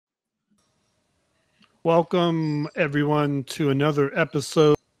Welcome, everyone, to another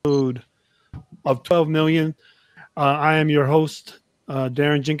episode of 12 Million. I am your host,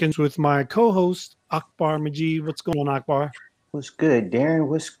 Darren Jenkins, with my co host, Akbar Majid. What's going on, Akbar? What's good, Darren?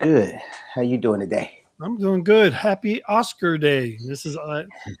 What's good? How you doing today? I'm doing good. Happy Oscar Day. This is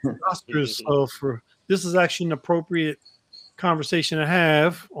Oscars, so for this is actually an appropriate conversation to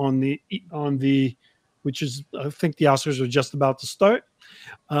have on the which is I think the Oscars are just about to start.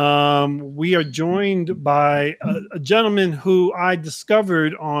 We are joined by a gentleman who I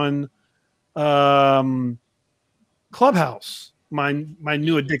discovered on um, Clubhouse, my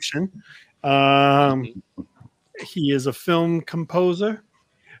new addiction. Um, he is a film composer.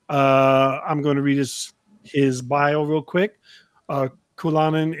 I'm going to read his bio real quick. Uh,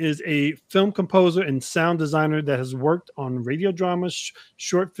 Kulanen is a film composer and sound designer that has worked on radio dramas,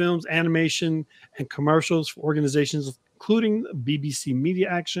 short films, animation, and commercials for organizations including BBC Media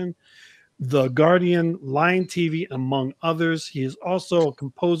Action, The Guardian, Lion TV, among others. He is also a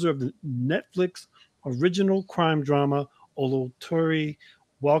composer of the Netflix original crime drama Oloture.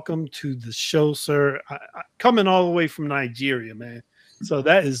 Welcome to the show, sir. Coming all the way from Nigeria, man. So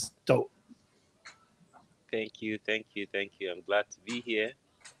that is dope. Thank you. I'm glad to be here.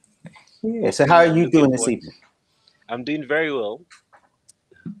 Yeah. So how are Hopefully, you looking doing this forward. evening? I'm doing very well,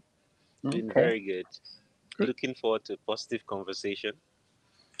 doing Okay, very good. Good. Looking forward to a positive conversation.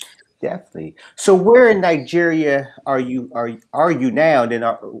 definitely. So where in Nigeria are you now? And then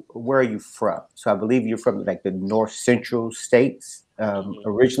where are you from? So I believe you're from like the north central states hmm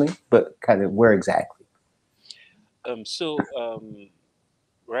originally, but kind of where exactly? So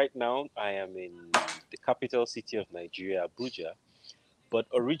right now I am in the capital city of Nigeria, Abuja, but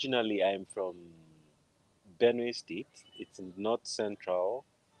originally I am from Benue State. It's in north central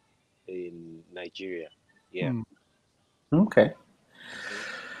in Nigeria. Yeah. Hmm. Okay. hmm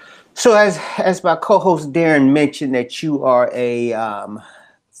So as my co-host Darren mentioned, that you are a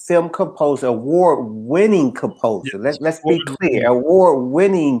film composer, award-winning composer. Yes. Let's be clear,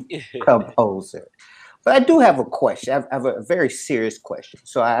 Award-winning. award-winning composer. But I do have a question. I have a very serious question.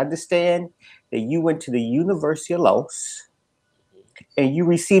 So I understand that you went to the University of Los and you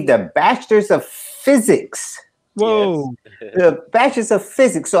received a Bachelor's of Physics. Yes. Whoa. The Bachelor's of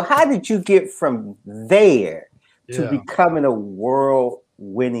Physics. So how did you get from there to Yeah. becoming a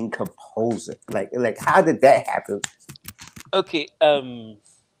world-winning composer? Like how did that happen? Okay.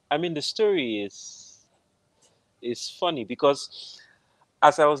 I mean the story is funny because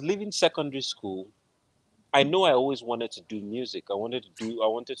as I was leaving secondary school, I know I always wanted to do music. I wanted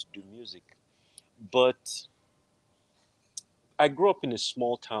to do music. But I grew up in a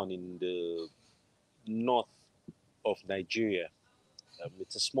small town in the north of Nigeria.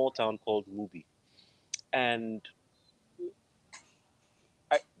 It's a small town called Mubi. And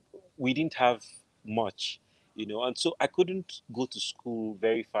I we didn't have much. And so I couldn't go to school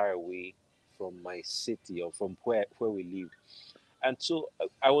very far away from my city or from where we lived. And so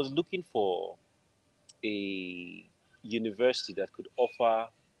I was looking for a university that could offer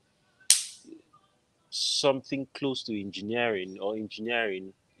something close to engineering,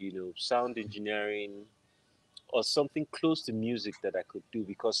 sound engineering, or something close to music that I could do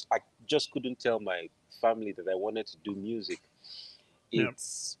because I just couldn't tell my family that I wanted to do music. Yeah.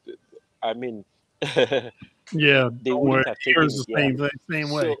 It's, I mean, they Yeah. Don't worry. wouldn't have Here's taken the it, yeah. same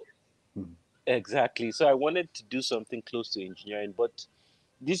way. So, exactly. So I wanted to do something close to engineering, but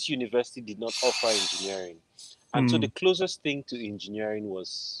this university did not offer engineering. And so the Hmm. closest thing to engineering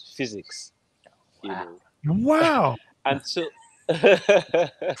was physics, you Wow. know. Wow. And so, and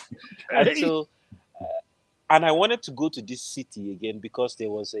Hey. so, and I wanted to go to this city again because there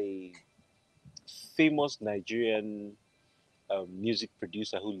was a famous Nigerian music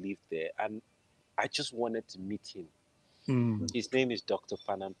producer who lived there, and I just wanted to meet him. Hmm. His name is Dr.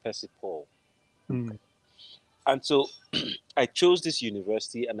 Panampesi Paul. Hmm. And so I chose this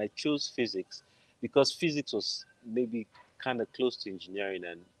university and I chose physics because physics was maybe kind of close to engineering,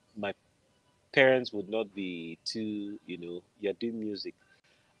 and my parents would not be too, you're doing music.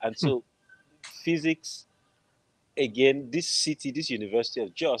 And so physics, again, this city, this University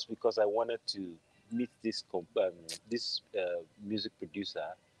of Jos, because I wanted to meet this music producer,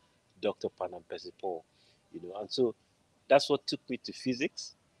 Dr. Panampesi Paul. And so that's what took me to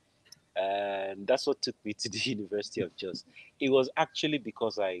physics, and that's what took me to the University of Jos. It was actually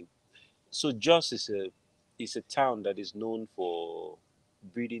because Jos is a town that is known for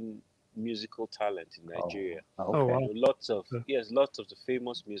breeding musical talent in Oh, Nigeria. Oh okay. wow. Lots of the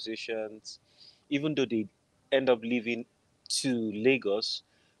famous musicians, even though they end up living to Lagos,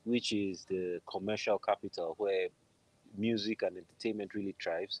 which is the commercial capital where music and entertainment really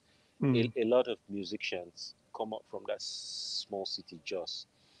thrives. Mm. a lot of musicians come up from that small city, Jos.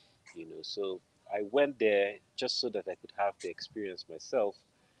 So I went there just so that I could have the experience myself,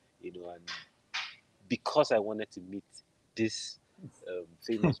 and because I wanted to meet this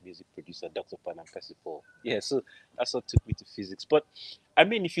famous music producer, Dr. Panam Pesipal. Yeah, so that's what took me to physics. But I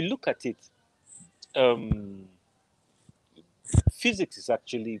mean, if you look at it, um, physics is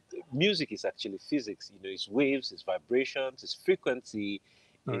actually music is actually physics. It's waves, it's vibrations, it's frequency,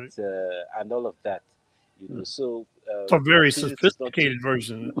 All right. it's and all of that. So It's a very physics is not too. sophisticated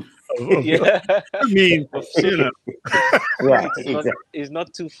version of Yeah. I mean, So you know. Right, physics exactly. is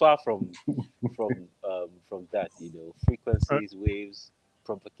not too far from that. uh, Frequencies, waves,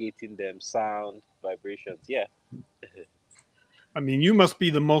 propagating them, sound, vibrations. Yeah. I mean, you must be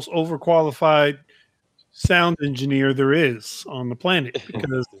the most overqualified sound engineer there is on the planet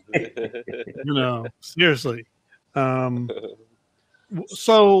because seriously. Um,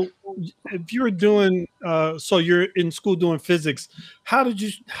 so if you're doing, so you're in school doing physics, how did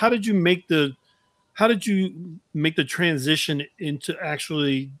you make the transition into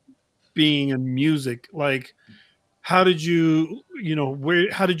actually being in music? Like, how did you,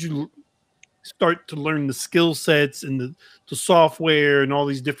 how did you start to learn the skill sets and the software and all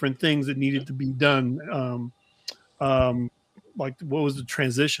these different things that needed to be done? Um, like, what was the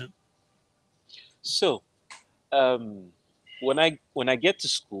transition? So um, when I get to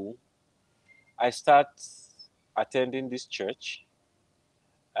school, I start attending this church,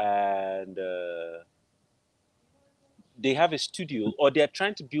 and they have a studio, or they are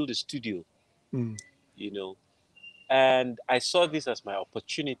trying to build a studio. Mm, You know, and I saw this as my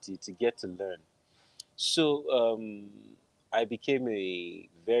opportunity to get to learn. So I became a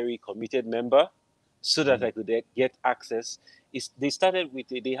very committed member so that I could get access. They started with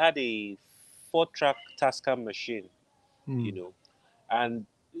they had a 4-track Tascam machine, you mm, know, and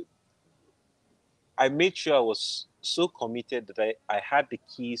I made sure I was so committed that I had the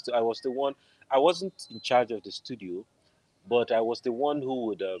keys to. I was the one. I wasn't in charge of the studio, but I was the one who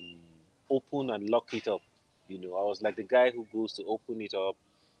would open and lock it up. I was like the guy who goes to open it up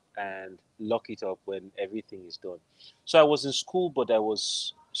and lock it up when everything is done. So I was in school, but I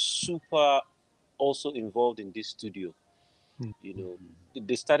was super also involved in this studio. mm, You know,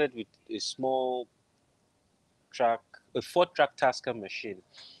 they started with a small track, a 4-track Tascam machine.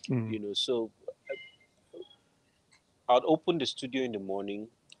 mm. So I'd open the studio in the morning.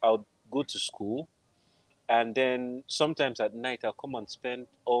 I'd go to school, and then sometimes at night I'll come and spend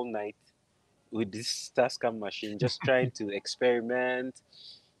all night with this Tascam machine, just trying to experiment,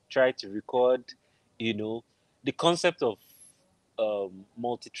 try to record. You know, the concept of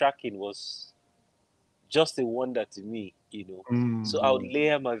multi-tracking was just a wonder to me. So I would Mhm.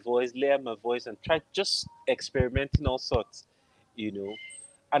 layer my voice, and try just experimenting all sorts. You know,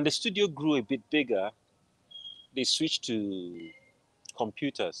 and the studio grew a bit bigger. They switched to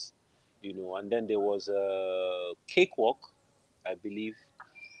computers. And then there was a cakewalk, I believe,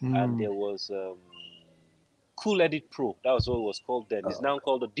 and Mm. there was Cool Edit Pro. That was what it was called then. It's Oh, now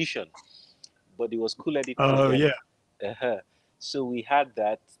called Audition, but it was Cool Edit Pro Oh then. yeah. Uh-huh. So we had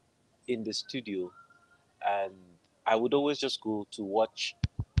that in the studio, and I would always just go to watch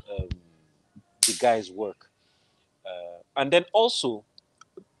um, the guys work. And then also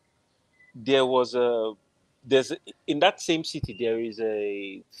there was a there's a, in that same city there is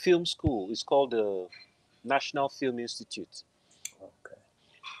a film school. It's called the National Film Institute, okay.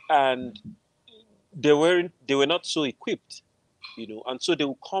 and they were not so equipped, and so they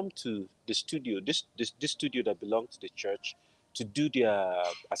would come to the studio, this studio that belonged to the church, to do their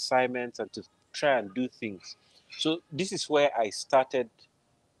assignments and to try and do things. So this is where I started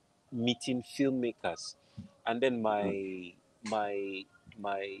meeting filmmakers, and then my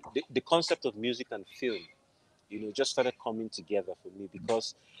the concept of music and film, just started coming together for me,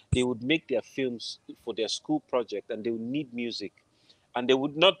 because they would make their films for their school project, and they would need music, and they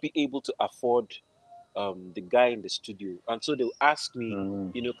would not be able to afford the guy in the studio, and so they'll ask me,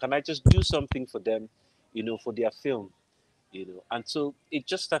 Mhm. can I just do something for them, for their film, and so it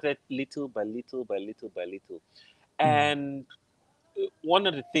just started little by little by little by little. Mm. And one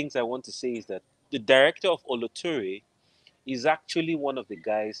of the things I want to say is that the director of Oloture is actually one of the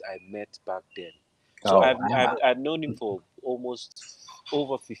guys I met back then. So Oh, I've known him for almost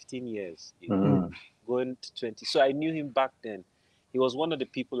over 15 years, Mm. mhm. going to 20. So I knew him back then. He was one of the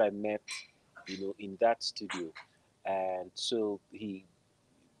people I met, in that studio. And so you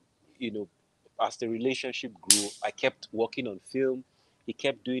know, as the relationship grew, I kept working on film. He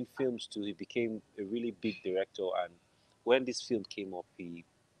kept doing films too. He became a really big director. And when this film came up, he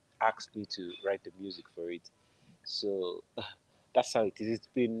asked me to write the music for it. So that's how it is. It's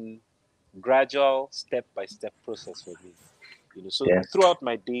been gradual step-by-step process for me. So Yeah. throughout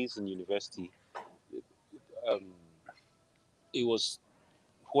my days in university, um, it was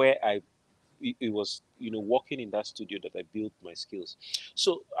where it was working in that studio that I built my skills.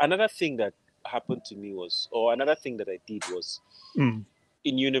 So another thing that happened to me was, or another thing that I did was, Mm.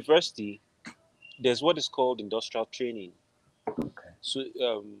 in university there's what is called industrial training. Okay. So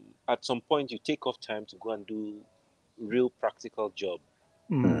at some point you take off time to go and do real practical job.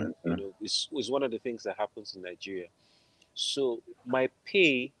 Mm. Mhm. It's one of the things that happens in Nigeria. So my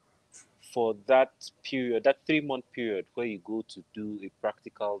pay for that period, that 3 month period where you go to do a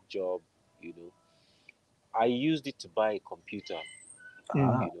practical job, you know, I used it to buy a computer, Mm.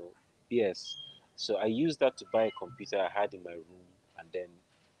 Ah, you know. Yes. So I used that to buy a computer I had in my room, and then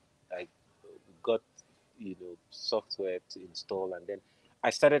I got, software to install, and then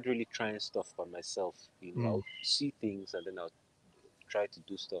I started really trying stuff by myself. Mm. I'll see things and then I'll try to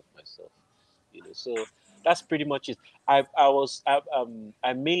do stuff myself. So that's pretty much it.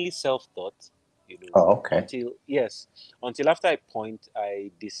 I'm mainly self-taught, oh, okay. until, yes, until after I point, I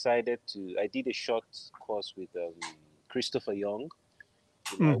did a short course with Christopher Young.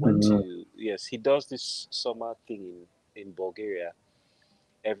 I Mm-hmm. went Mhm. to, yes, he does this summer thing in Bulgaria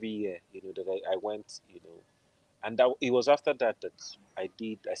every year. That I went, and that it was after that I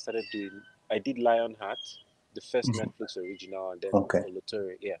did Lionheart, the first Mm. Netflix original, and then Okay.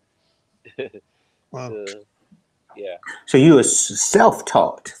 Oloture. Yeah. Wow. So yeah. So you were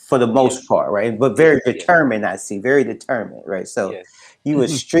self-taught for the most Yes. part, right? But very Yes. Yes. determined, I see. Very determined, right? So Yes. you were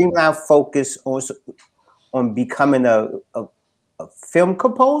streamlined focused on becoming a film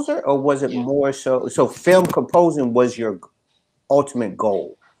composer, or was it Yeah. more so film composing was your ultimate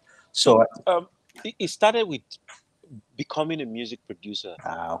goal? So So it started with becoming a music producer.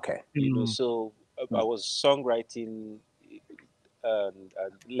 okay. Mm. So I Mm, was songwriting, and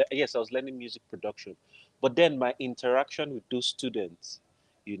yes, I was learning music production. But then my interaction with those students,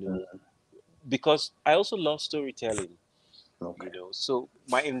 you know, mm, because I also love storytelling, okay. so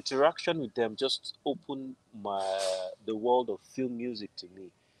my interaction with them just opened the world of film music to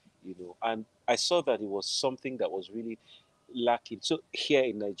me, and I saw that it was something that was really lacking. So here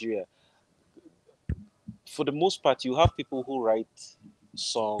in Nigeria, for the most part, you have people who write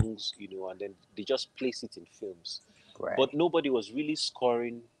songs, and then they just place it in films, but Right. nobody was really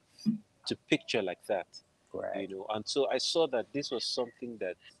scoring to picture like that, Right. and so I saw that this was something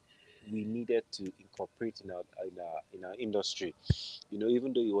that we needed to incorporate in our industry,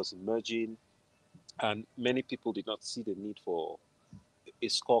 even though it was emerging and many people did not see the need for a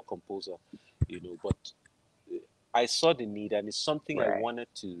score composer, but I saw the need, and it's something I Right. wanted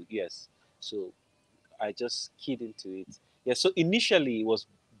to, yes. So I just keyed into it. Yeah, so initially it was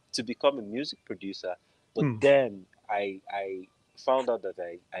to become a music producer, but Mm. then I found out that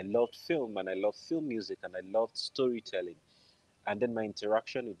I loved film, and I loved film music, and I loved storytelling. And then my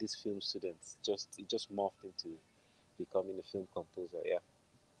interaction with these film students just morphed into becoming a film composer. Yeah.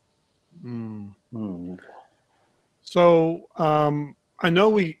 Mm. Mm, So I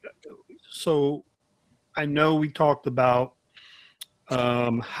know so I know we talked about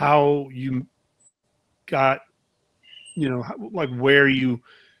how you got, like where you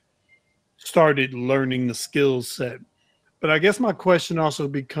started learning the skill set. But I guess my question also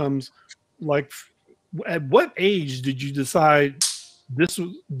becomes like, at what age did you decide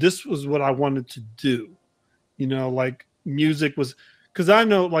this was what I wanted to do? Like music was, because I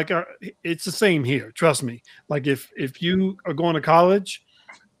know like it's the same here. Trust me. Like if you are going to college,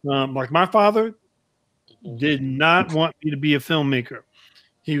 like my father Mhm. did not want me to be a filmmaker.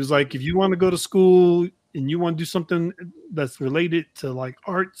 He was like, if you want to go to school and you want to do something that's related to like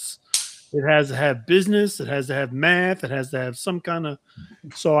arts, it has to have business, it has to have math, it has to have some kind of.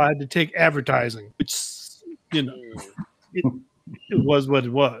 So I had to take advertising, which you know, Mm. it, it was what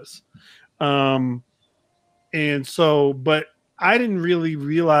it was. Um, and so, but I didn't really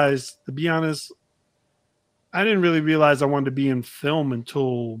realize, to be honest, I didn't really realize I wanted to be in film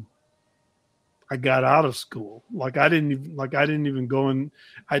until I got out of school. I didn't even go in.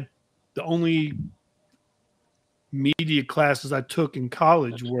 I The only media classes I took in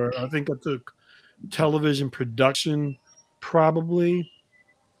college were, I think I took television production probably,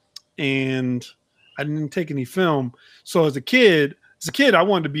 and I didn't take any film. So as a kid, I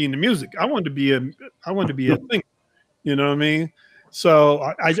wanted to be in the music. I wanted to be a singer. You know what I mean? So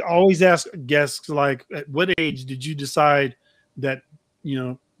I always ask guests, like, at what age did you decide that, you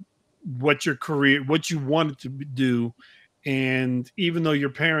know what your career, what you wanted to do, and even though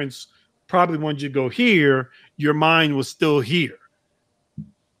your parents probably wanted you to go here, your mind was still here.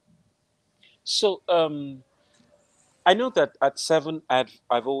 So I know that at 7, I've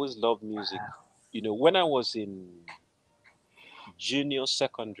always loved music. You know, when I was in junior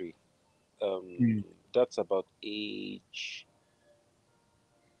secondary, Mm. that's about age,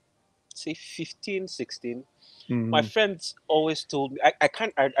 say 15, 16. My Mhm. friends always told me, I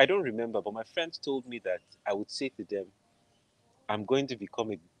can't, I don't remember, but my friends told me that I would say to them, I'm going to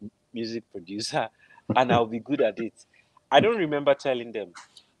become a music producer and I'll be good at it. I don't remember telling them.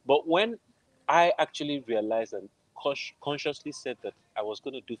 But when I actually realized and consciously said that I was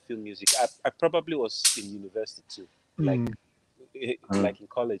going to do film music, I probably was in university too, like Mm. Mm. like in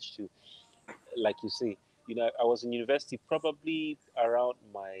college too, like you say. You know, I was in university probably around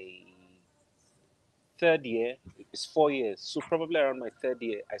my third year. It's 4 years, so probably around my third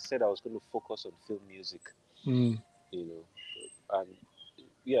year, I said I was going to focus on film music. Mm. You know, and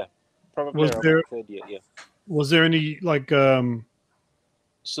yeah, probably Was around my there third year. Yeah. any like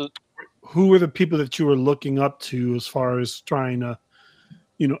So who were the people that you were looking up to as far as trying to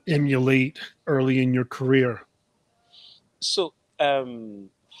emulate early in your career? so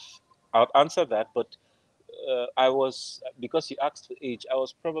I'll answer that, but I was, because you asked for age, I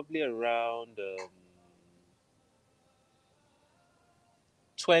was probably around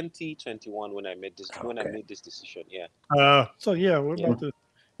 2021 when I Okay. made this decision. Yeah. So yeah, we're Yeah. about to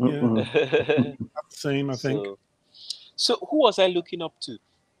yeah Mm-mm. about the same, I think. so so who was I looking up to?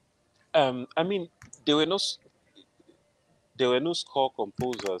 I mean, there were no s- there were no score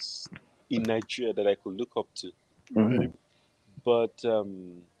composers in Nigeria that I could look up to. Right. Mhm. But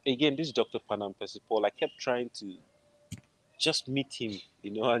again, this Dr. Panam Paul, I kept trying to just meet him,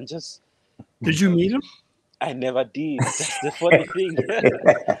 and just Did you meet him? I never did. That's the funny thing.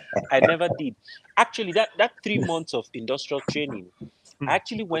 I never did. Actually, that 3 months of industrial training, I Hmm.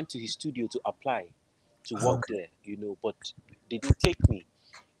 actually went to his studio to apply to work Okay. there, but they didn't take me.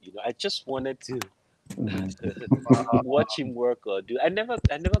 I just wanted to Mhm. watch him work or do. I never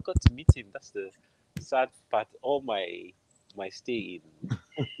got to meet him. That's the sad part. All my stay in.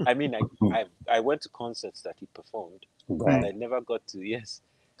 I mean, I went to concerts that he performed, but Hmm. Right. I never got to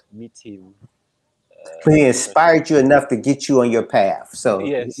meet him But he inspired you personally. enough to get you on your path. So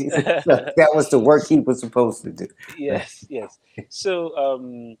Yes. that was the work he was supposed to do. Right. Yes, yes. So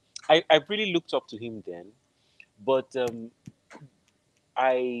I really looked up to him then, but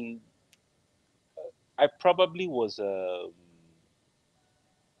I I probably was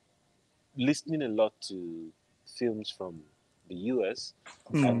listening a lot to films from the US,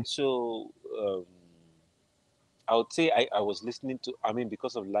 Hmm. and so I would say I was listening to. I mean,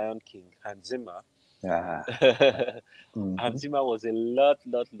 because of Lion King, Hans Zimmer. Uh, Hans mhm. Zimmer was a lot.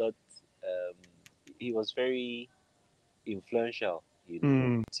 Um, he was very influential,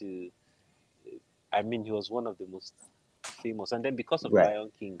 Hmm. to I mean, he was one of the most famous, and then because of Right.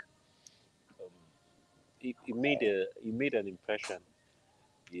 Lion King, um, he made an impression,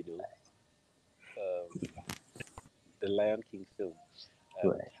 you know, the Lion King film,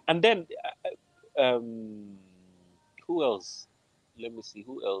 Right. and then who else? Let me see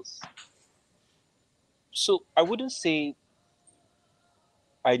who else. So I wouldn't say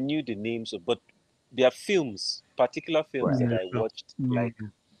I knew the names of, but there are films, particular films that Right. I Yeah. watched, like Hmm.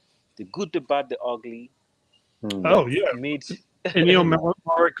 The Good, the Bad, the Ugly, that Oh yeah, made. Ennio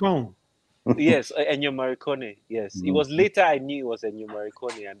Morricone. Yes, Ennio Morricone. Yes, it Mhm. was later I knew it was Ennio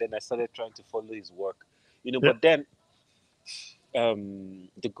Morricone, and then I started trying to follow his work. Yeah. But then,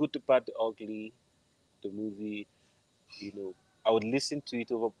 the Good, the Bad, the Ugly, the movie. I would listen to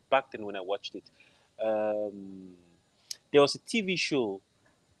it over back then when I watched it. Um, there was a TV show.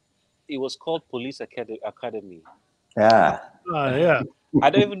 It was called Police Academy. Ah. Yeah. I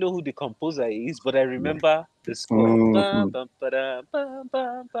don't even know who the composer is, but I remember the score. Bum, Mhm. bum, ba-dum, bum,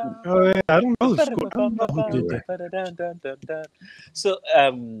 bum, bum, Oh yeah. I don't know the score. I don't know who did ba-da-ba-ba-ba-ba, that. Right. ba-da-dun-dun-dun-dun. So,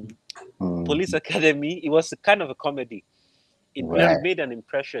 Police Mhm. Academy. It was a kind of a comedy. It, Yeah. it Right. made an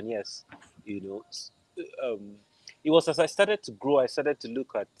impression. Yes, you know. Um, it was as I started to grow, I started to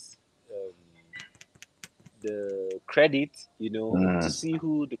look at um, the credit, to Mm. see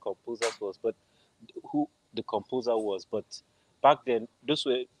who the composers was, but who the composer was. But back then, those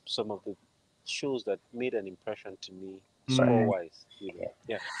were some of the shows that made an impression to me, Right. score wise.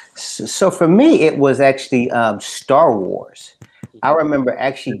 Yeah. So for me, it was actually Star Wars. I Hmm. remember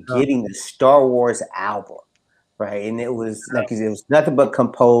actually getting the Star Wars album, right? And it was like it was nothing but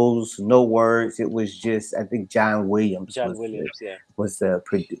composed, no words. It was just I think John Williams John was Williams. Yeah.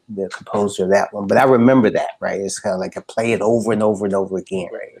 the composer of that one. But I remember that, right? It's kind of like I play it over and over and over again,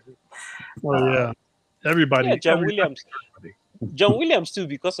 Over. right? Oh yeah. Yeah, Everybody. John Every Williams. everybody. John Williams too,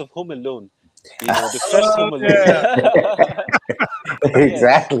 because of Home Alone. The first Oh Home Alone. yeah. Yes.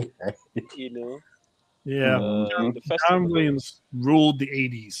 Exactly. You know. Yeah. The first John Home Alone, Williams ruled the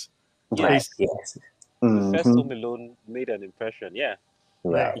 80s. Right. yes, Basically. Yes. the first Hmm. Home Alone made an impression. Yeah.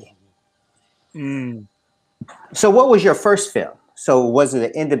 Yeah. Right. Mm. So, what was your first film? So, was it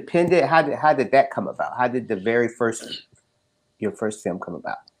an independent? How did that come about? How did your first film come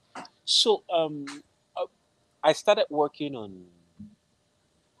about? So uh, I started working on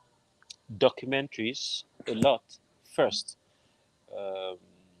documentaries a lot first, um,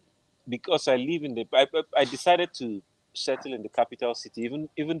 because I live in the. I decided to settle in the capital city,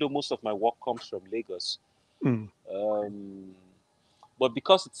 even though most of my work comes from Lagos. Mm. Um, but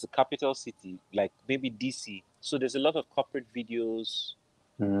because it's a capital city, like maybe DC, so there's a lot of corporate videos,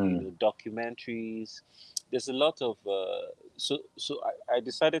 Mm. documentaries. There's a lot of I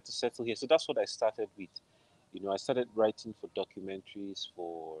decided to settle here. So that's what I started with. I started writing for documentaries,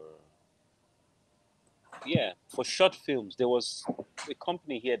 for short films. There was a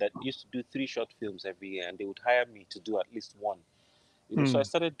company here that used to do 3 short films every year, and they would hire me to do at least one. So I Mm.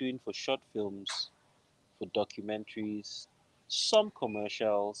 started doing for short films, for documentaries, some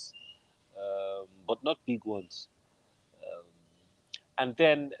commercials, but not big ones. Um, and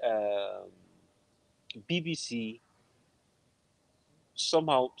then BBC,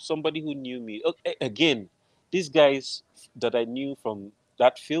 somehow somebody who knew me. Okay, again, these guys that I knew from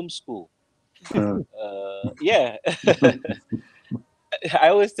that film school. Mm. Yeah, I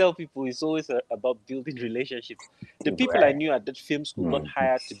always tell people it's always about building relationships. The people I Right. knew at that film school got Mhm.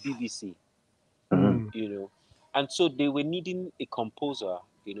 hired to BBC, Mhm. Mm. and so they were needing a composer,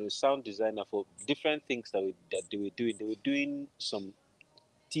 a sound designer for different things that they were doing. They were doing some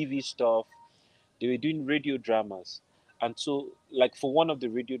TV stuff. They were doing radio dramas, and so like for one of the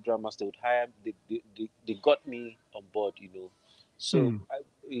radio dramas they would hire, they got me on board. So Mm.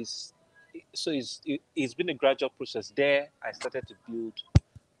 it's it's been a gradual process. There I started to build.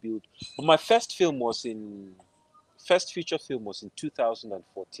 But my first feature film was in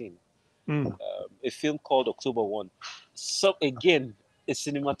 2014. Mm. A film called October 1. So again, a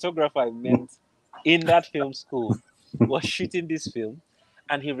cinematographer I met in that film school was shooting this film,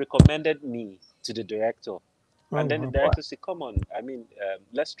 and he recommended me to the director. Oh, And then the wow. Wow. director said, "Come on,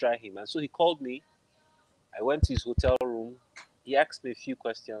 let's try him." And so he called me. I went to his hotel room. He asked me a few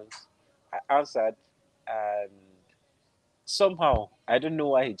questions. I answered, and somehow I don't know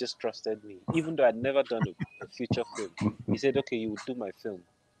why he just trusted me, even though I'd never done a feature film. He said, "Okay, you would do my film,"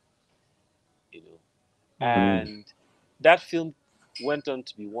 you know. Mm. Mm. And that film went on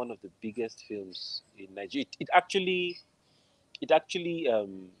to be one of the biggest films in Nigeria. It actually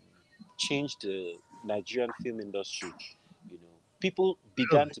changed the Nigerian film industry. People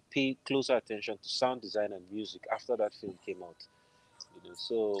began Really? to pay closer attention to sound design and music after that film came out.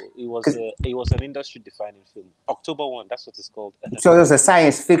 So it was an industry defining film. October 1, that's what it's called. So it was a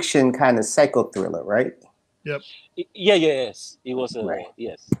science fiction kind of psycho thriller, right? Yep. Yeah, yes. It was Right. a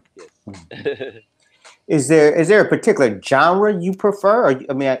yes, yes. Is there a particular genre you prefer, or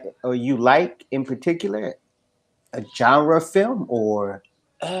I mean, or you like in particular, a genre of film, or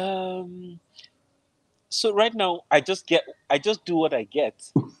um so right now I just do what I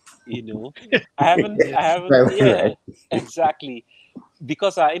get. you know Yeah. I haven't, right, yeah, right, exactly,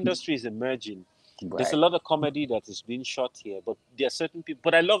 because our industry is emerging. There's a right. lot of comedy that is being shot here, but there are certain people,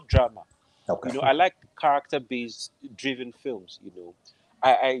 but I love drama. Okay. I like character based driven films.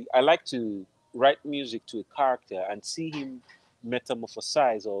 I like to write music to a character and see him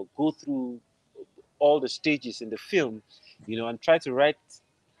metamorphosize or go through all the stages in the film, and try to write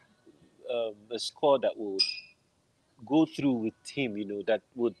a score that would go through with him, that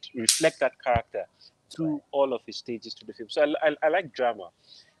would reflect that character through all of his stages to the film. So I like drama,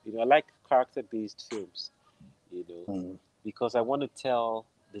 I like character based films, you know, Mm. because I want to tell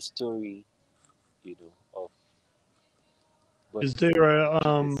the story, of. But Is there a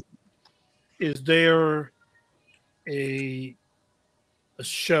this, is there a a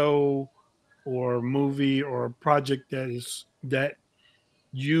show or movie or a project that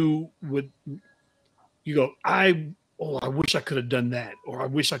you would you go, I wish I could have done that, or I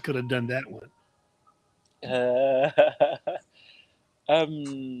wish I could have done that one. uh,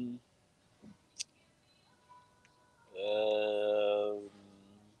 um, um,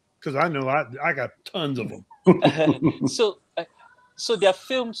 Because I know I got tons of them. so so there are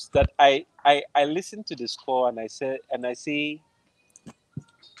films that I listen to the score and I say,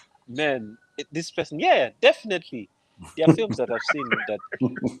 man, this person, yeah, definitely. There are films that I've seen that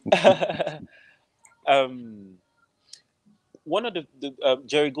um one of the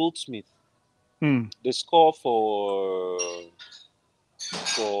Jerry Goldsmith, Hmm. the score for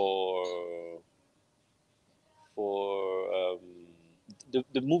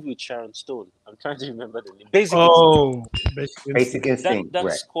the movie with Sharon Stone. I'm trying to remember the name. Basic Oh, Basic Instinct. Instinct. That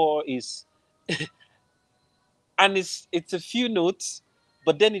Right. score is, and it's a few notes,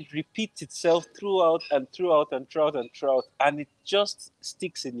 but then it repeats itself throughout and throughout and throughout and throughout, and it just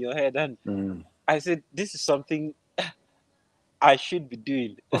sticks in your head. And Mm. I said, this is something I should be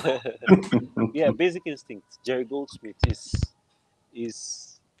doing. Yeah, Basic Instinct. Jerry Goldsmith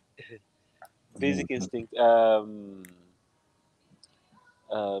is Basic Instinct.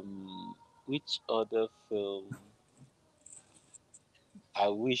 Which other film? I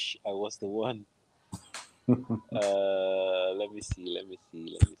wish I was the one. Let me see. Let me see.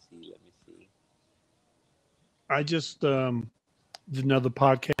 Let me see. Let me see. I just did another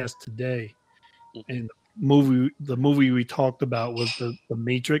podcast today, Mhm. and the movie we talked about was the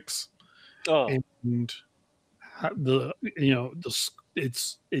Matrix, Oh, and the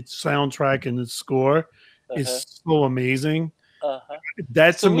its soundtrack and its score uh-huh, is so amazing. uh-huh.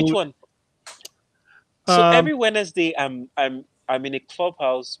 That's a So which movie. one? So every Wednesday, I'm in a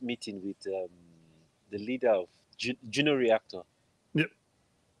clubhouse meeting with the leader of Juno Reactor. Yeah.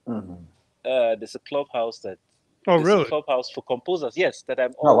 Mhm. There's a clubhouse that Oh, there's a really? clubhouse for composers. Yes, that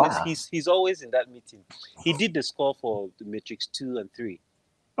I'm Oh always wow. he's always in that meeting. He did the score for the Matrix 2 and 3.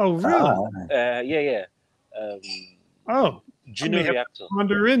 Oh, really? Yeah, yeah. Um, Oh, I Juno may have to Reactor.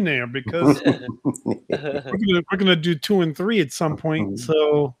 wander in there because we're gonna do 2 and 3 at some point.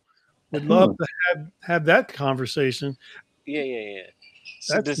 So we'd love to have that conversation. Yeah, yeah, yeah.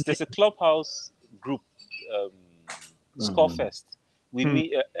 So That's there's a clubhouse group, um, Scorefest. We Hmm.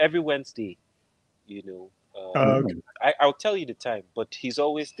 meet every Wednesday. You know, Okay. I'll tell you the time, but he's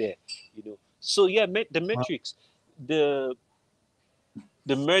always there. You know, so yeah, the Matrix, the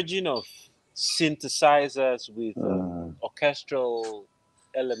the merging of synthesizers with orchestral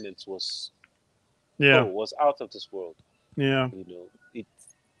elements Yeah. was out of this world. Yeah. You know,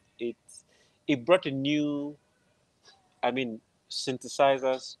 it it brought a new, I mean,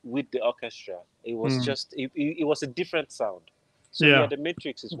 synthesizers with the orchestra. It was Mm. just it was a different sound. So yeah, Yeah. the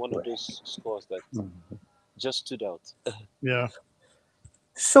Matrix is one of those scores that just stood out. Yeah.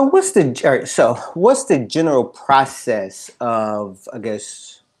 So what's the general process of, I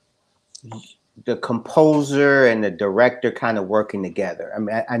guess, the composer and the director kind of working together? I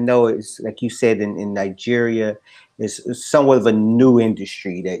mean, I know it's like you said in Nigeria, it's somewhat of a new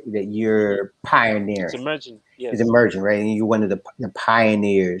industry that you're It's pioneering. emerging, It's yes. emerging, right? And you're one of the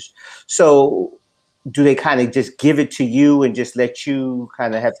pioneers. So do they kind of just give it to you and just let you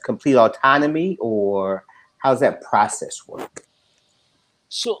kind of have complete autonomy, or how's that process work?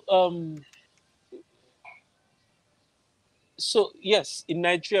 So so yes, in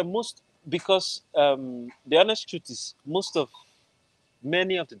Nigeria, most because the honest truth is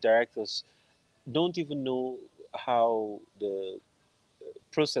many of the directors don't even know how the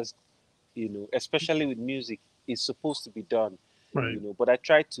process, especially with music, is supposed to be done. Right. But I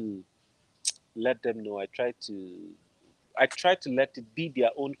try to let them know. I try to let it be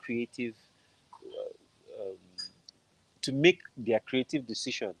their own creative, um, to make their creative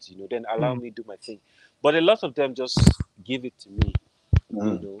decisions. Then allow Mm. me do my thing. But a lot of them just give it to me. You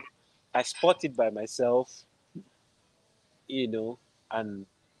Mm. know, I spot it by myself. And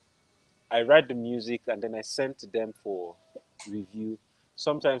I write the music and then I send to them for review.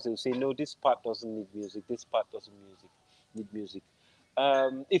 Sometimes they'll say, no, this part doesn't need music. This part doesn't need music.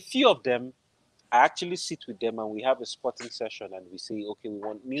 A few of them, I actually sit with them and we have a spotting session and we say, okay, we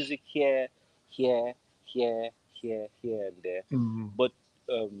want music here, here, here, here, here, and there. Mm. But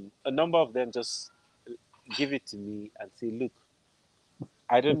a number of them just give it to me and say, look,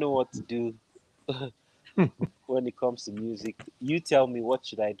 I don't know what to do when it comes to music. You tell me what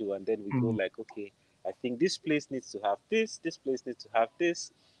should I do, and then we go Mm. like, okay, I think this place needs to have this place needs to have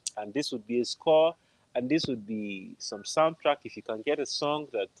this, and this would be a score, and this would be some soundtrack if you can get a song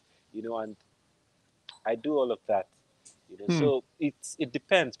that, and I do all of that. Mm. So it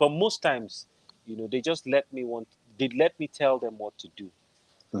depends, but most times, they let me tell them what to do.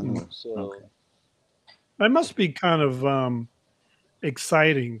 Mhm. So Okay. That must be kind of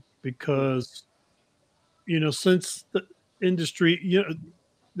exciting mhm, because since industry,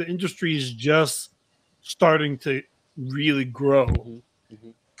 the industry is just starting to really grow. mhm,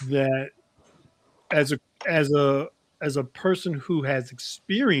 mhm, That as a as a as a person who has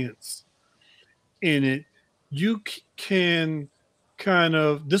experience in it, you can kind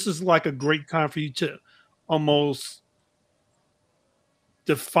of this is like a great time for you to almost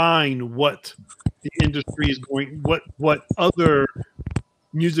define what the industry is going, what other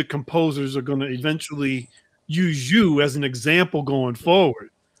music composers are going to eventually use you as an example going mhm, forward.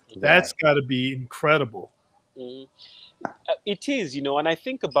 mhm, That's Right. got to be incredible. mhm. It is, you know, and I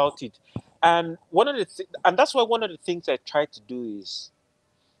think about it, and and that's why one of the things I try to do is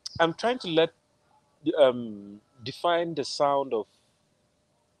I'm trying to define the sound of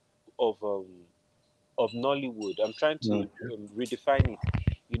um, of Nollywood. I'm trying to redefine it,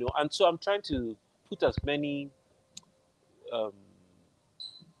 you know, and so I'm trying to put as many um,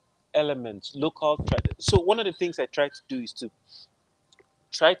 elements, so one of the things I try to do is to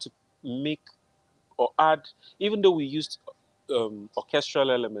try to make or add, even though we used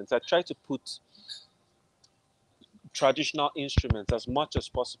orchestral elements, I try to put traditional instruments as much as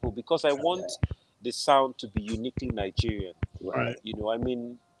possible because I want the sound to be uniquely Nigerian. Right. You know, I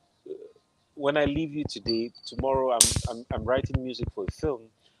mean, when I leave you today, tomorrow I'm writing music for a film,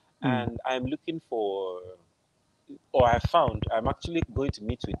 and I'm looking for, or I found I'm actually going to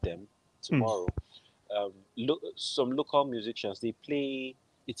meet with them tomorrow. Some local musicians, they play.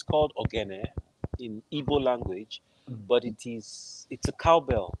 It's called ogene in Igbo language, but it's a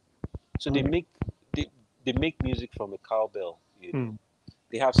cowbell. So they, they make music from a cowbell. You know,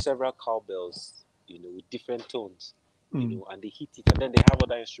 they have several cowbells, you know, with different tones, you know, and they hit it, and then they have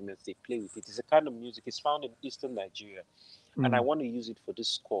other instruments they play with it. It's a kind of music. It's found in Eastern Nigeria, and I want to use it for this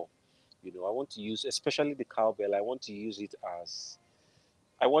score. You know, I want to use, especially the cowbell. I want to use it as,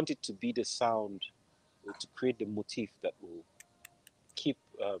 I want it to be the sound, to create the motif that will keep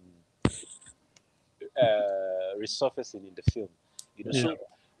resurfacing in the film. You know, so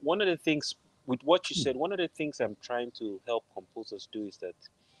one of the things with what you said, one of the things I'm trying to help composers do is that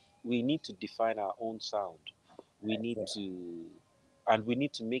we need to define our own sound. We need to, and we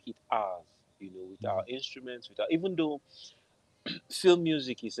need to make it ours. You know, with our instruments, with our, even though film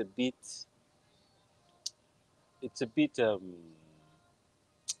music is a bit, it's a bit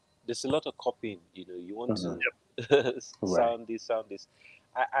there's a lot of copying. You know, you want to sound this, sound this.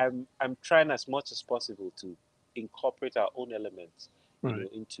 I'm trying as much as possible to incorporate our own elements, you know,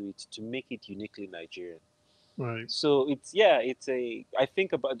 into it to make it uniquely Nigerian. Right. So it's a. I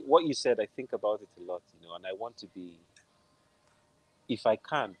think about what you said. I think about it a lot, you know, and I want to be, if I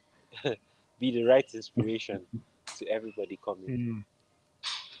can, be the right inspiration to everybody coming.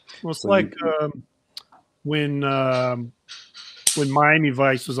 Well, it's like when Miami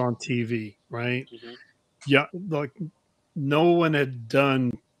Vice was on TV, right? Yeah, like no one had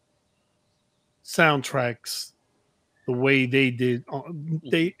done soundtracks the way they did. I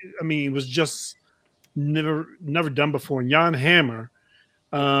mean, it was just never done before. And Jan Hammer,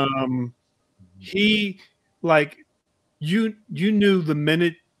 he like you knew the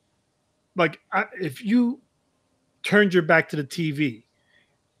minute, like if you turned your back to the TV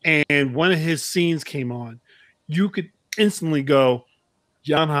and one of his scenes came on, you could instantly go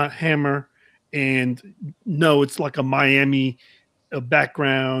Jan Hammer, and no, it's like a Miami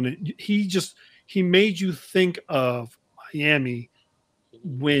background. And he made you think of Miami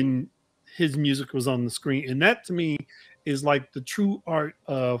when his music was on the screen, and that to me is like the true art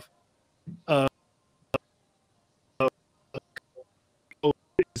of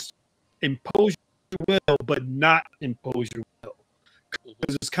impose your will, but not impose your will.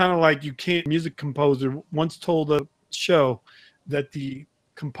 Because it's kind of like you can't. Music composer once told a show that the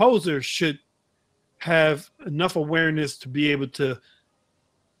composer should have enough awareness to be able to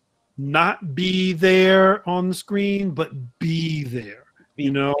not be there on the screen, but be there.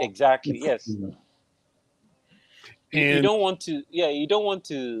 You know, exactly. Yes. And you don't want to. Yeah, you don't want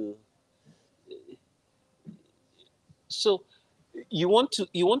to. So you want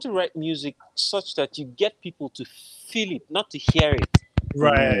to write music such that you get people to feel it, not to hear it.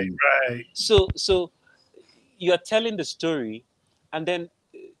 Right. So you are telling the story, and then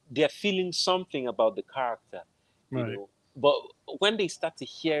they're feeling something about the character, you know. But when they start to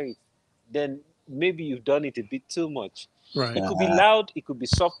hear it, then maybe you've done it a bit too much. Right. It could be loud, it could be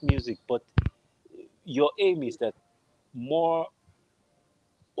soft music, but your aim is that more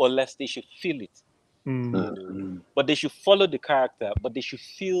or less they should feel it. You know? But they should follow the character, but they should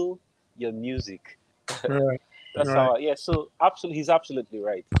feel your music. Right. That's how. So absolutely, he's absolutely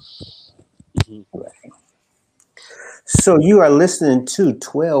right. So you are listening to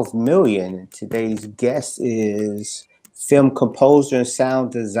 12 Million, and today's guest is film composer and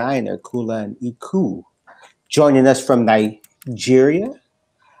sound designer Kulanen Ikyo, joining us from Nigeria.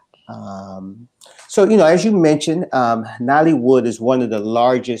 So, you know, as you mentioned, Nollywood is one of the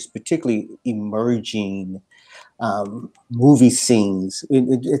largest, particularly emerging movie scenes.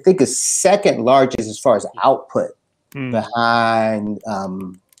 I think it's second largest as far as output behind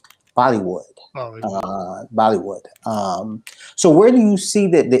Bollywood. Bollywood. So where do you see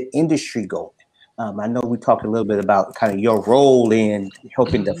the industry going? I know we talked a little bit about kind of your role in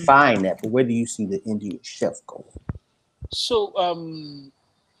helping define that, but where do you see the industry shift going? So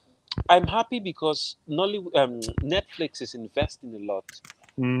I'm happy because Netflix is investing a lot,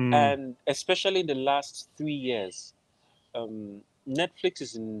 Mm, and especially in the last 3 years, Netflix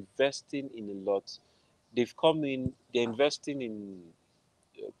is investing in a lot. They've come in, they're investing in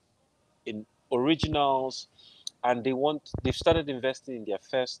originals, and they've started investing in their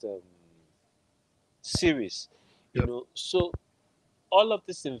first series. yep. So all of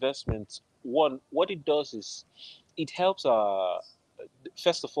this investment, one, what it does is it helps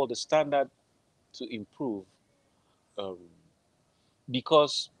first of all the standard to improve, um,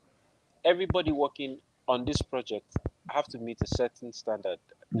 because everybody working on this project have to meet a certain standard,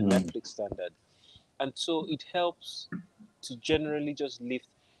 the Mm. Netflix standard, and so it helps to generally just lift.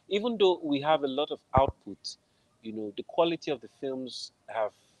 Even though we have a lot of output, the quality of the films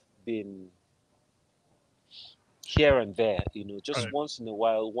have been here and there. Just Right. once in a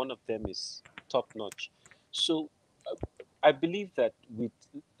while, one of them is top notch. So uh, I believe that with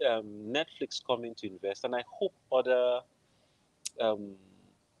Netflix coming to invest, and I hope other um,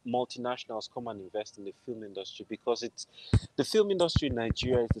 multinationals come and invest in the film industry, because it's the film industry in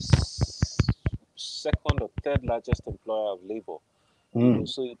Nigeria is the second or third largest employer of labor. Mm.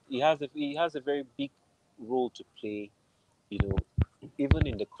 So it has a very big role to play. You know, even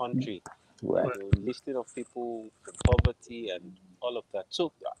in the country. Right. Lifting of people from poverty and all of that.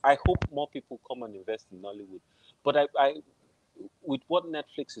 So I hope more people come and invest in Nollywood. But with what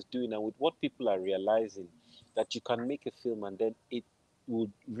Netflix is doing and with what people are realizing, that you can make a film and then it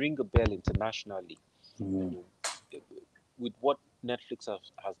would ring a bell internationally. You Mm. know, with what Netflix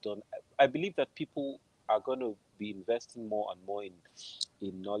has done, I believe that people are going to be investing more and more in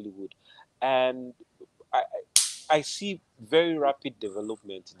Nollywood, and I I see very rapid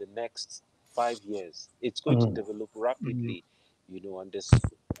development in the next 5 years. It's going to Mm. develop Mm, rapidly, and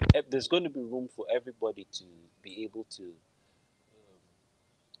there's going to be room for everybody be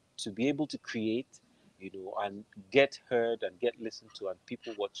able to create, and get heard and get listened to, and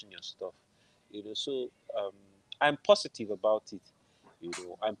people watching your stuff, So um, I'm positive about it.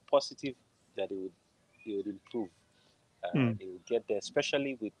 I'm positive that it would improve and mm. it will get there,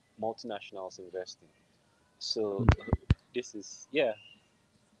 especially with multinationals investing. So this is, yeah.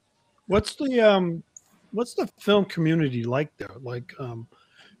 What's the film community like there? Like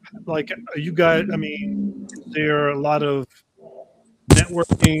are you guys? I mean, is there a lot of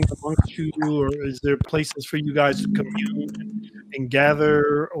networking amongst you, or is there places for you guys to commune and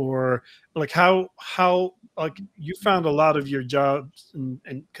gather, or like how like you found a lot of your jobs and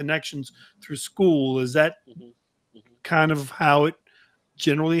connections through school? Is that hmm hmm kind of how it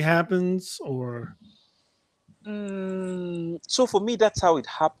generally happens, or So for me, that's how it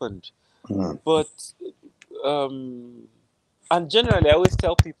happened. Mm. But um, and generally, I always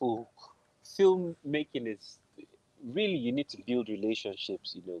tell people, filmmaking is really, you need to build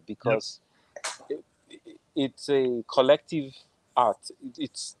relationships, yep, because it, it's a collective art.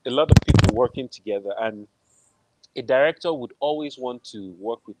 It's a lot of people working together, and a director would always want to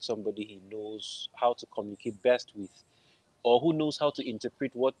work with somebody he knows how to communicate best with, or who knows how to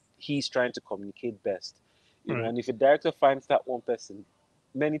interpret what he's trying to communicate best. right, And if a director finds that one person,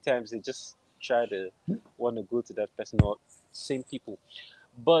 many times they just try to want to go to that person, or same people.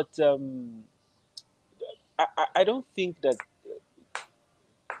 But I don't think that,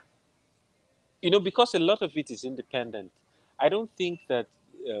 because a lot of it is independent. I don't think that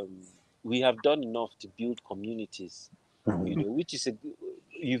um, we have done enough to build communities. Mm. Which is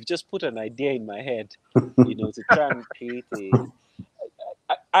you've just put an idea in my head, to try and create a.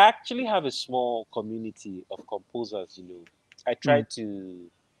 I actually have a small community of composers. I try mm,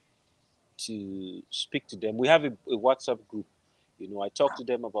 to speak to them. We have a WhatsApp group. I talk to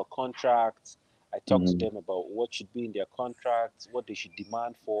them about contracts. I talk to Mm. them about what should be in their contracts, what they should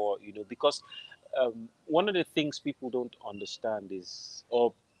demand for. Because one of the things people don't understand is,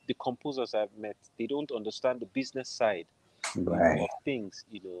 or the composers I've met, they don't understand the business side, Right. of things.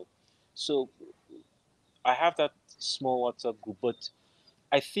 So I have that small WhatsApp group, but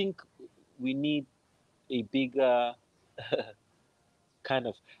I think we need a bigger kind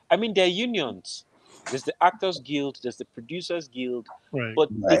of. I mean, there are unions. There's the Actors Guild. There's the Producers Guild, right,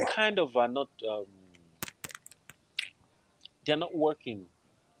 but they Right. kind of are not. They're not working.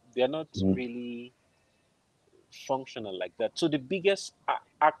 They're not Mm. really functional like that. So the biggest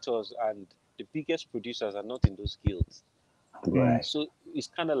actors and the biggest producers are not in those guilds. mm, Right. So it's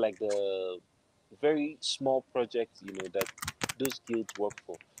kind of like the very small project, that those guilds work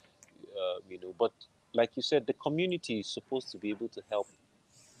for. But like you said, the community is supposed to be able to help,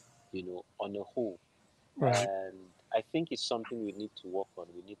 on a whole. right, And I think it's something we need to work on.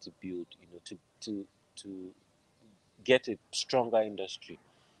 We need to build, to get a stronger industry.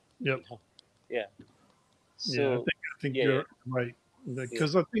 Yep. You know? Yeah. Yeah, I So think yeah, you're right, yeah.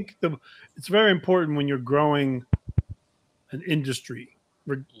 because I think it's very important when you're growing an industry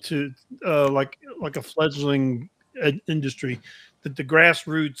to like a fledgling industry, that the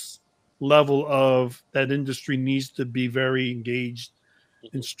grassroots level of that industry needs to be very engaged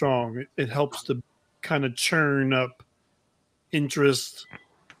and Mhm. strong. It helps to kind of churn up interest,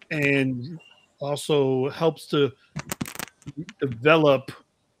 and also helps to develop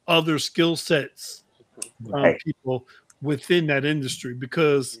other skill sets, Right. people within that industry,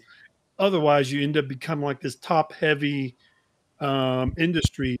 because otherwise you end up becoming like this top heavy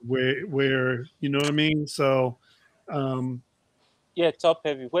industry where you know what I mean. So um, Yeah, top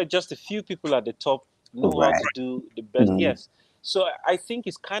heavy, where just a few people at the top know how Right. to do the best. Mm-hmm. Yes. So I think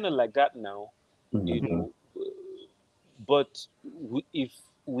it's kind of like that now, you Mm-hmm. know. But if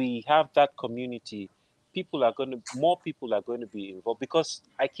we have that community, more people are going to be involved, because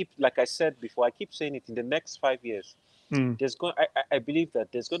like I said before, I keep saying it. In the next 5 years, mm, I believe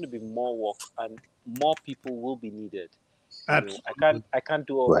that there's going to be more work and more people will be needed. absolutely. I can't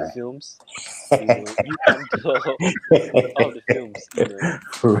do all the Right. films. You can't do all the films.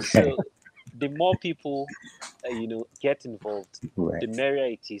 Right. So the more people, get involved, the Right. merrier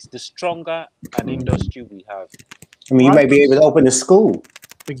it is. The stronger an Mhm. industry we have. I mean, you Well, might be able to open a school.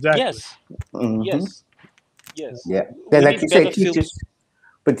 exactly. Yes, Hmm. yes, yes. Yeah. Then, We like you need say, better teaches, films.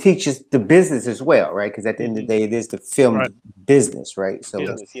 but teaches the business as well, right? Because at the end of Hmm. the day, it is the film Right. business, right? So,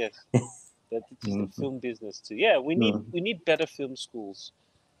 Yes. Business, yes. That teaches the mhm. film business too. Yeah, Mhm. we need better film schools.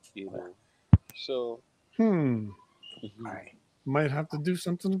 So. Hmm. Mhm. Right. Might have to do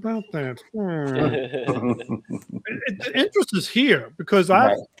something about that. The interest is here because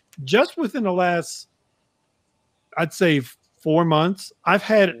Right. I've just within the last, I'd say 4 months, I've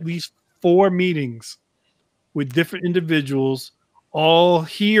had at least 4 meetings with different individuals, all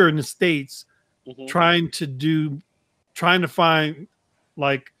here in the States, Mhm. trying to find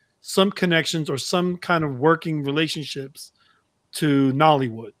like some connections or some kind of working relationships to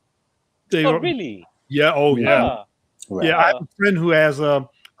Nollywood. They Oh, are, really? yeah, oh yeah, Mhm. Ah, yeah. Right. I ah. have a friend who has a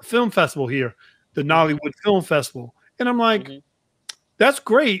film festival here, the Mhm. Nollywood Film Festival, and I'm like, Mhm. that's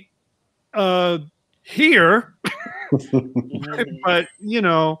great uh, here, Mhm. but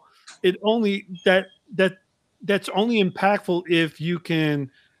it only that's only impactful if you can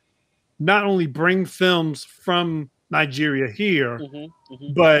not only bring films from Nigeria here, Mhm.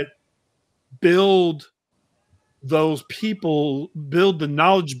 Mhm. but build build the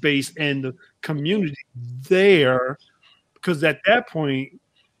knowledge base and the Mhm. community Mhm. there, because at that point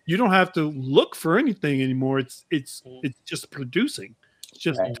you don't have to look for anything anymore. Mhm. It's just producing, it's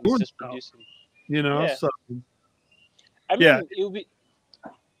just Right. It's doing just stuff, producing. Yeah. so I yeah, mean,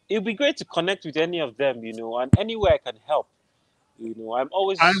 it'll be great to connect with any of them, and anywhere I can help. I'm I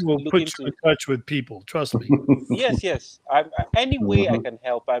always will put looking you in to. touch with people, trust me. Yes, yes. Any way I Mhm. can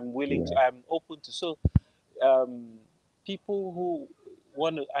help, I'm willing to. Right. I'm open to. So, um, people who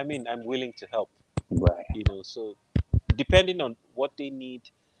want to. I mean, I'm willing to help. Right. So depending on what they need,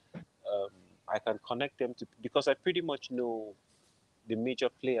 um, I can connect them to, because I pretty much know the major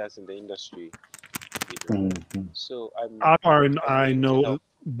players in the industry. Mhm. So I'm I willing to know help.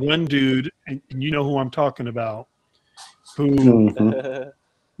 one dude, and you know who I'm talking about, who Mhm.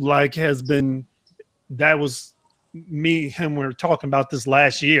 like has been that was me him we were talking about this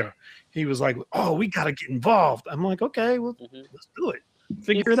last year. He was like, "Oh, we got to get involved." I'm like, "Okay, well, Mhm. let's do it.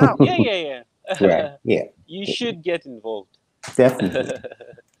 Figure it It's out." yeah, yeah, Right. yeah. Yeah. You should get involved. Definitely.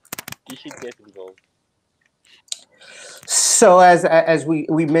 You should get involved. So as we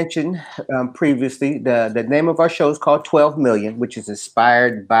mentioned previously, the name of our show is called 12 Million, which is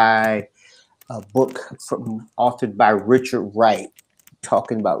inspired by a book authored by Richard Wright,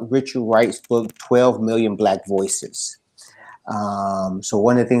 talking about Richard Wright's book 12 Million Black Voices. So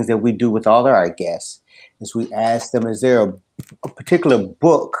one of the things that we do with all of our guests is we ask them, is there a particular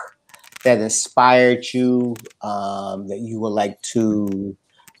book that inspired you, that you would like to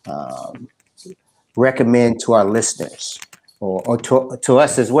um, recommend to our listeners, or to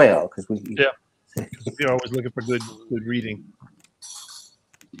us as well, because we. Yeah, because we're always looking for good reading.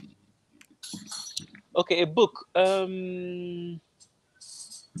 Okay, a book. Um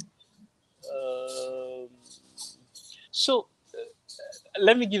so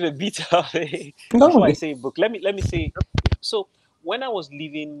let me give a bit of a No. before I say book. Let me say. So when I was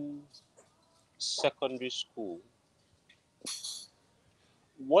leaving secondary school,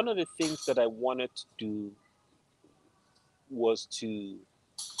 one of the things that I wanted to do was to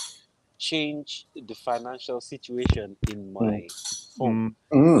change the financial situation in Mm, my home.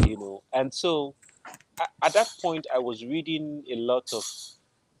 Mm, mm, And so at that point, I was reading a lot of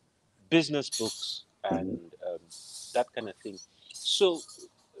business books and that kind of thing. So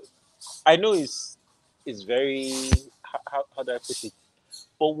I know it's very how do I put it?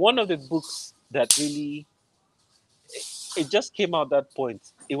 But one of the books that really it just came out that point.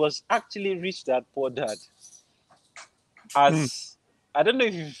 It was actually Rich Dad Poor Dad. Mm. As I don't know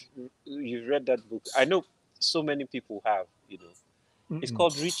if you've read that book. I know so many people have. You know, it's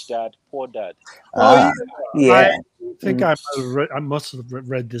called Rich Dad Poor Dad. Oh yeah, I Yeah. think I must have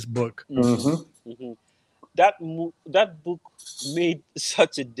read this book. Mm-hmm. Hmm. That book made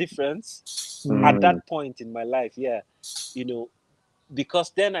such a difference at Mm. that point in my life. Yeah, you know,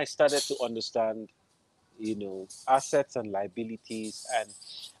 because then I started to understand, assets and liabilities,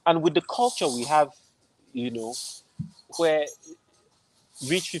 and with the culture we have, you know, where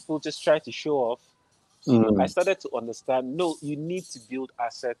rich people just try to show off. I Mm. started to understand. No, you need to build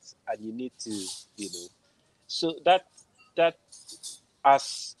assets, and you need to, you know. So that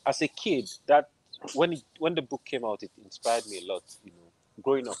as a kid, that when the book came out, it inspired me a lot.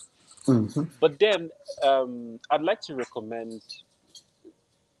 Growing up. Mm-hmm. But then I'd like to recommend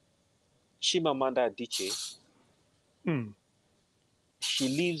Chimamanda Adichie. Mm.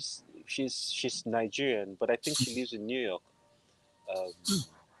 She's Nigerian, but I think she lives in New York, um,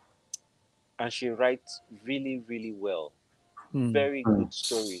 and she writes really really well, Mm. very good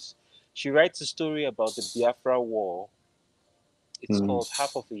stories. She writes a story about the Biafra War. It's Mm. called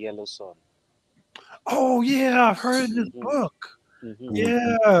Half of a Yellow Sun. Oh yeah, I've heard this Hmm. book. Hmm. Mm.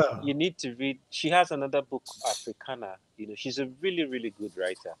 Yeah. You need to read. She has another book, Africana. She's a really really good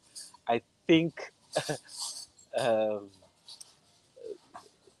writer. I think um,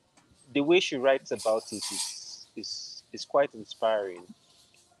 the way she writes about it is quite inspiring,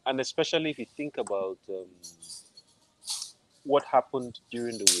 and especially if you think about what happened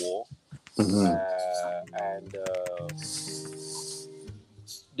during the war, Mm-hmm. and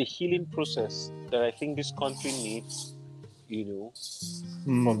the healing process that I think this country needs,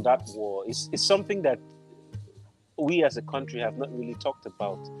 from Mm. that war is something that we as a country have not really talked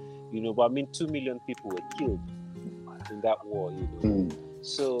about, but I mean 2 million people were killed in that war. Mm.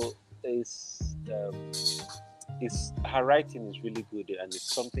 So it's her writing is really good, and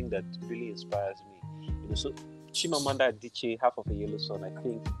it's something that really inspires me. So Chimamanda Adichie, Half of a Yellow Sun, I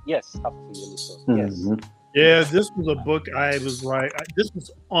think. Yes, Half of a Yellow Sun. Yes. Mm-hmm. Yeah, this was a book I was this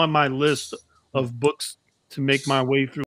was on my list of books to make my way through